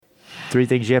3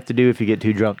 things you have to do if you get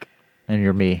too drunk, and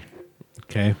you're me.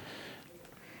 Okay.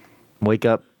 Wake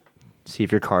up, see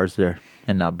if your car's there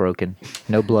and not broken.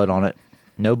 No blood on it.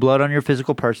 No blood on your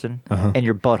physical person, and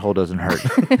your butthole doesn't hurt.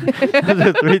 Those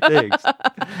are 3 things.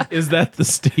 Is that the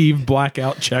Steve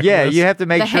Blackout checklist? Yeah, you have to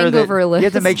make The sure that hangover list. you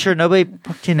have to make sure nobody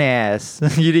poked you in the ass.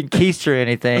 You didn't keister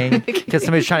anything because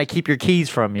somebody's trying to keep your keys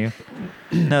from you.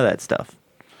 None of that stuff.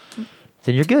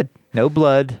 Then you're good. No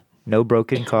blood, no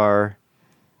broken car,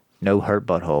 no hurt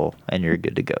butthole, and you're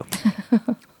good to go.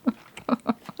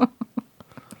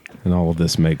 And all of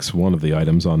this makes one of the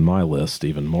items on my list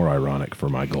even more ironic for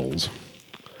my goals.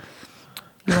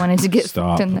 You wanted to get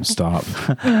Stop. Stop.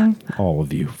 All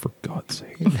of you, for God's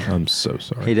sake. I'm so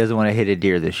sorry. He doesn't want to hit a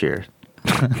deer this year.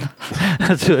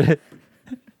 That's what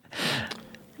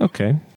Okay.